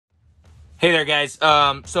Hey there, guys.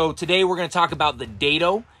 So today we're going to talk about the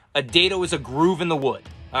dado. A dado is a groove in the wood,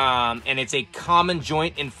 and it's a common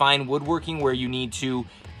joint in fine woodworking where you need to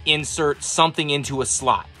insert something into a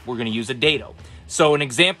slot. We're going to use a dado. So an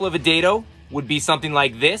example of a dado would be something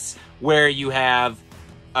like this, where you have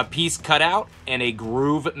a piece cut out and a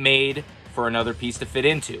groove made for another piece to fit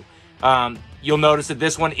into. You'll notice that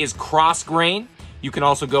this one is cross grain. You can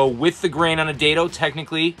also go with the grain on a dado,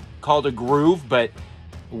 technically called a groove, but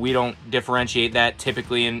we don't differentiate that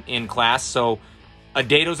typically in class. So a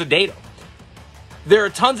dado's a dado. There are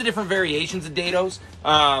tons of different variations of dados.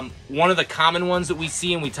 One of the common ones that we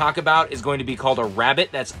see and we talk about is going to be called a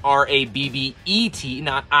rabbet. That's R-A-B-B-E-T,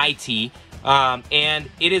 not I-T. And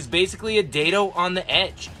it is basically a dado on the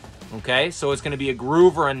edge. Okay, so it's going to be a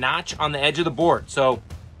groove or a notch on the edge of the board. So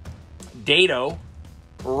dado,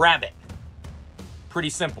 rabbet. Pretty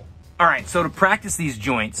simple. All right, so to practice these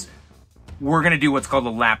joints, we're going to do what's called a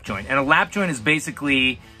lap joint. And a lap joint is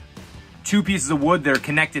basically two pieces of wood that are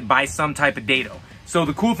connected by some type of dado. So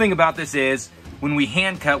the cool thing about this is when we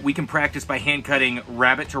hand cut, we can practice by hand cutting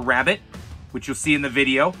rabbet to rabbet, which you'll see in the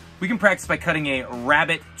video. We can practice by cutting a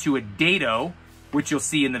rabbet to a dado, which you'll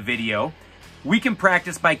see in the video. We can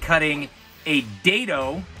practice by cutting a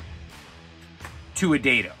dado to a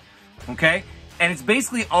dado, okay? And it's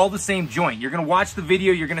basically all the same joint. You're gonna watch the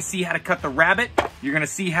video, you're gonna see how to cut the rabbet, you're gonna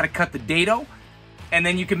see how to cut the dado, and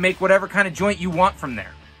then you can make whatever kind of joint you want from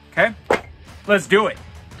there, okay? Let's do it.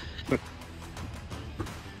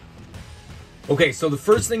 Okay, so the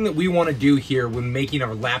first thing that we wanna do here when making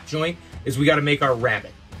our lap joint is we gotta make our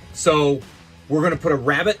rabbet. So we're gonna put a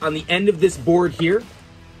rabbet on the end of this board here,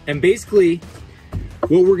 and basically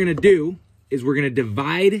what we're gonna do is we're gonna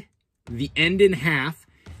divide the end in half,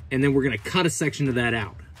 and then we're gonna cut a section of that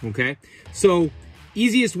out, okay? So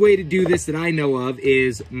easiest way to do this that I know of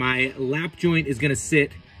is my lap joint is gonna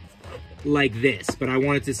sit like this, but I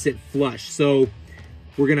want it to sit flush. So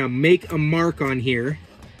we're gonna make a mark on here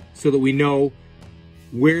so that we know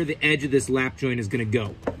where the edge of this lap joint is gonna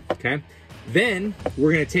go, okay? Then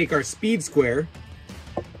we're gonna take our speed square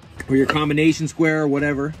or your combination square or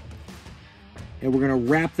whatever, and we're gonna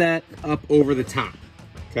wrap that up over the top,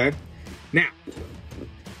 okay? Now,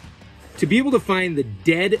 to be able to find the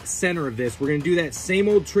dead center of this, we're gonna do that same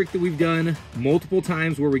old trick that we've done multiple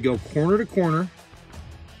times where we go corner to corner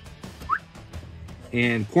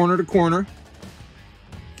and corner to corner.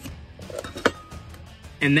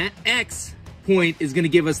 And that X point is gonna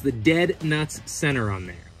give us the dead nuts center on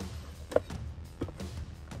there. I'm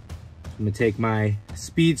gonna take my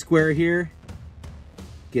speed square here,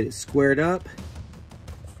 get it squared up,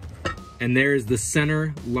 and there's the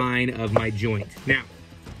center line of my joint. Now,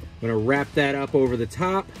 I'm gonna wrap that up over the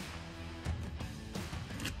top.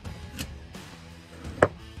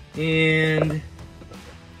 And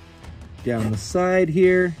down the side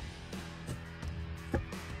here.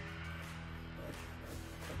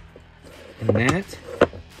 And that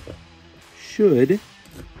should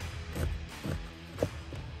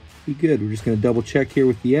be good. We're just gonna double check here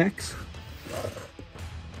with the X.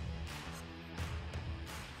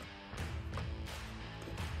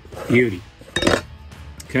 Beauty.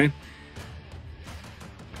 Okay,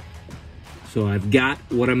 so I've got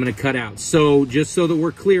what I'm gonna cut out. So just so that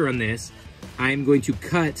we're clear on this, I'm going to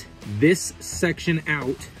cut this section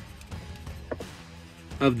out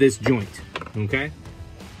of this joint, okay?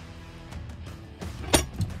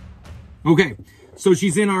 Okay, so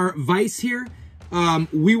she's in our vise here.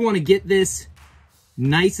 We wanna get this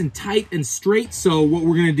nice and tight and straight. So what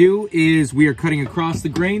we're gonna do is we are cutting across the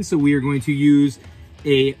grain. So we are going to use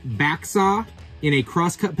a back saw in a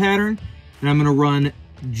crosscut pattern. And I'm gonna run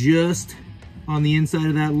just on the inside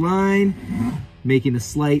of that line, making a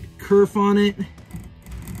slight kerf on it.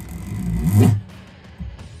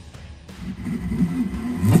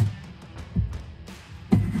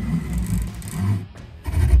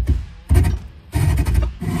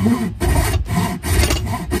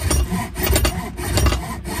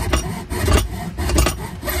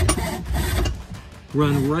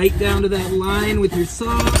 Run right down to that line with your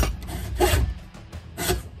saw.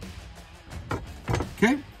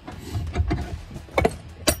 Okay.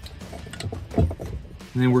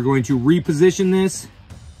 And then we're going to reposition this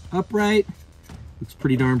upright. Looks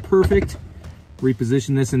pretty darn perfect.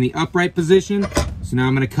 Reposition this in the upright position. So now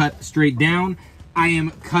I'm gonna cut straight down. I am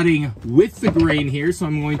cutting with the grain here, so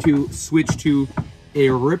I'm going to switch to a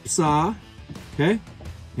rip saw, okay?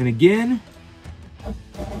 And again,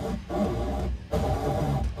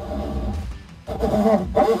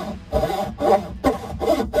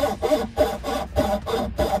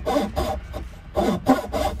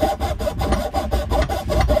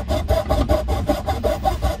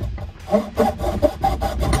 This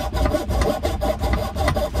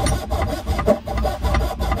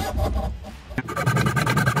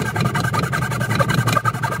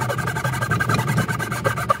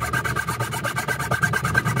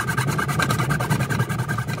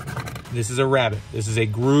is a rabbet. This is a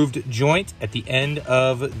grooved joint at the end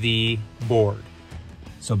of the board.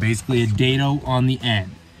 So basically a dado on the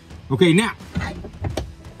end. Okay, now,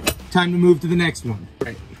 time to move to the next one.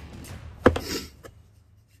 Right.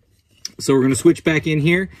 So we're gonna switch back in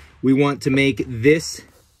here. We want to make this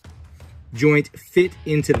joint fit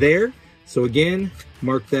into there. So again,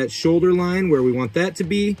 mark that shoulder line where we want that to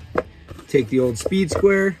be. Take the old speed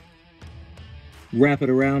square, wrap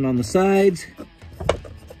it around on the sides.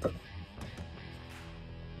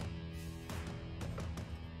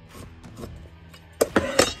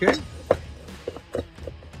 Okay.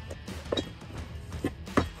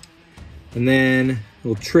 And then a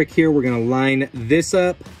little trick here, we're gonna line this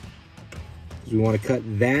up because we want to cut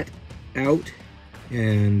that out.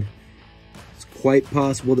 And it's quite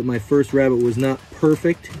possible that my first rabbet was not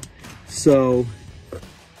perfect. So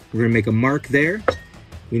we're gonna make a mark there.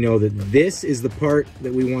 We know that this is the part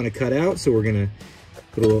that we want to cut out. So we're gonna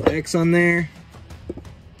put a little X on there.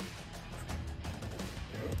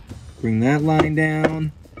 Bring that line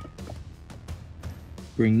down.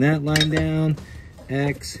 Bring that line down,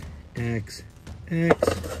 X, X, X.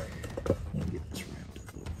 Let me get this rounded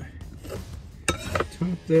over.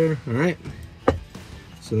 Top there, all right.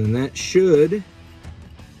 So then that should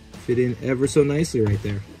fit in ever so nicely right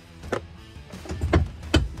there.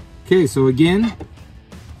 Okay, so again,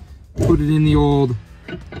 put it in the old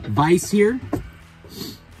vise here.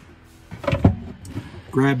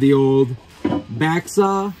 Grab the old back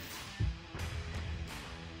saw.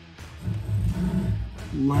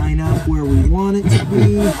 Line up where we want it to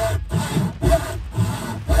be.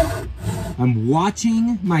 I'm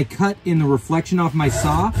watching my cut in the reflection off my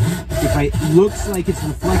saw. If it looks like it's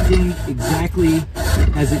reflecting exactly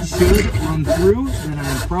as it should run through, then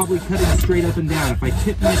I'm probably cutting straight up and down. If I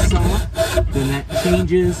tip my saw, then that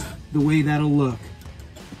changes the way that'll look.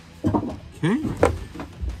 Okay.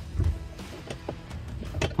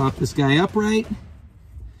 Pop this guy upright.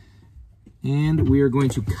 And we are going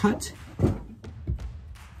to cut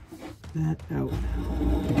that out.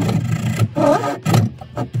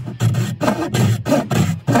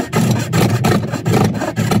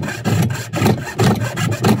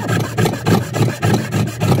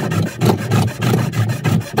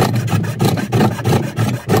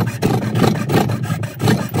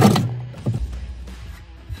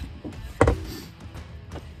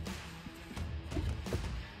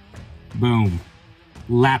 Boom.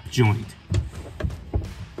 Lap joint.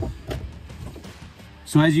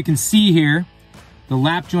 So as you can see here, the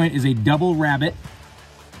lap joint is a double rabbet,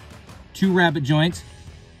 2 rabbet joints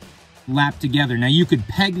lapped together. Now you could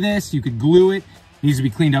peg this, you could glue it. It needs to be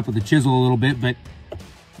cleaned up with a chisel a little bit, but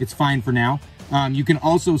it's fine for now. You can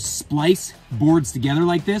also splice boards together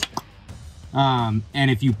like this. And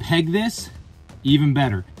if you peg this, even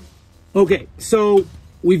better. Okay, so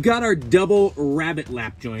we've got our double rabbet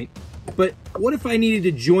lap joint, but what if I needed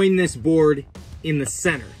to join this board in the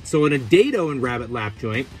center? So in a dado and rabbet lap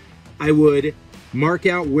joint, I would mark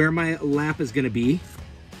out where my lap is gonna be,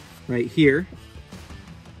 right here.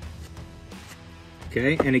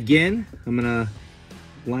 Okay, and again, I'm gonna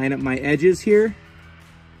line up my edges here,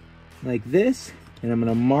 like this, and I'm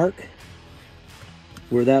gonna mark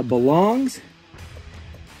where that belongs.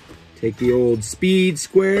 Take the old speed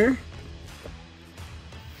square,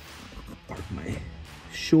 mark my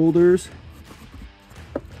shoulders.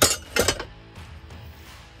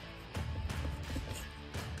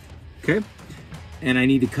 Okay, and I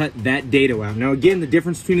need to cut that dado out. Now again, the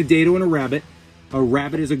difference between a dado and a rabbet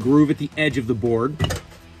is a groove at the edge of the board,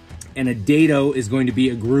 and a dado is going to be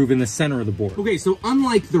a groove in the center of the board. Okay, so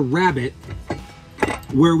unlike the rabbet,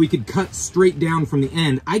 where we could cut straight down from the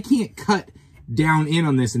end, I can't cut down in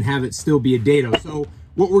on this and have it still be a dado. So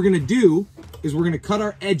what we're gonna do is we're gonna cut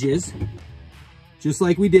our edges, just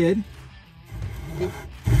like we did,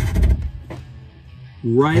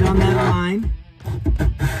 right on that line.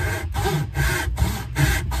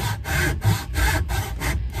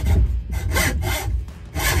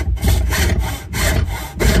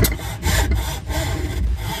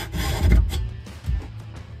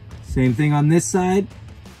 Same thing on this side.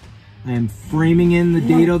 I am framing in the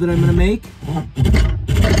dado that I'm going to make.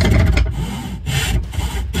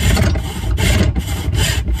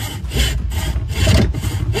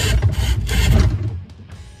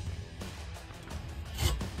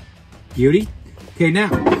 Beauty. Okay, now,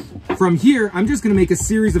 from here, I'm just going to make a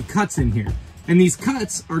series of cuts in here. And these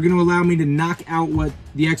cuts are going to allow me to knock out what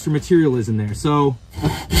the extra material is in there. So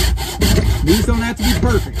these don't have to be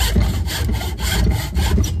perfect.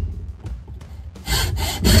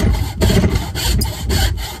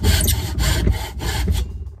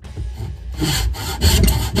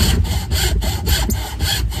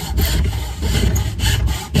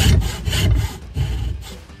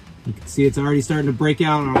 You can see it's already starting to break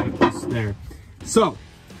out on this there. So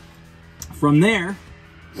from there,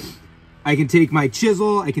 I can take my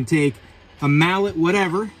chisel, I can take a mallet,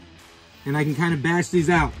 whatever, and I can kind of bash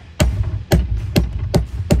these out.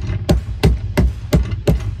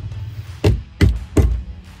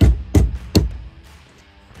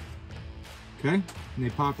 Okay, and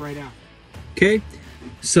they pop right out. Okay,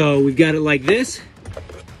 so we've got it like this.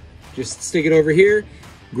 Just stick it over here,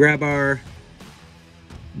 grab our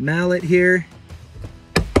mallet here,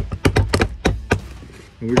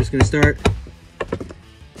 and we're just gonna start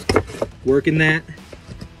working that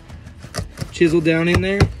chisel down in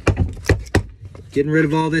there, getting rid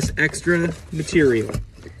of all this extra material.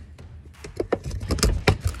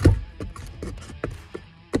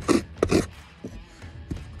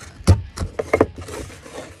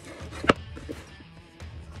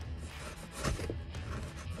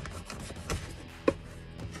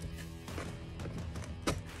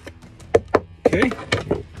 Okay,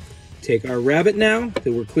 take our rabbet now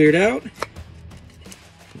that we're cleared out.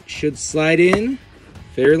 It should slide in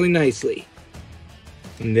fairly nicely.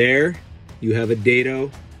 And there you have a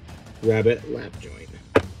Dado rabbet lap joint.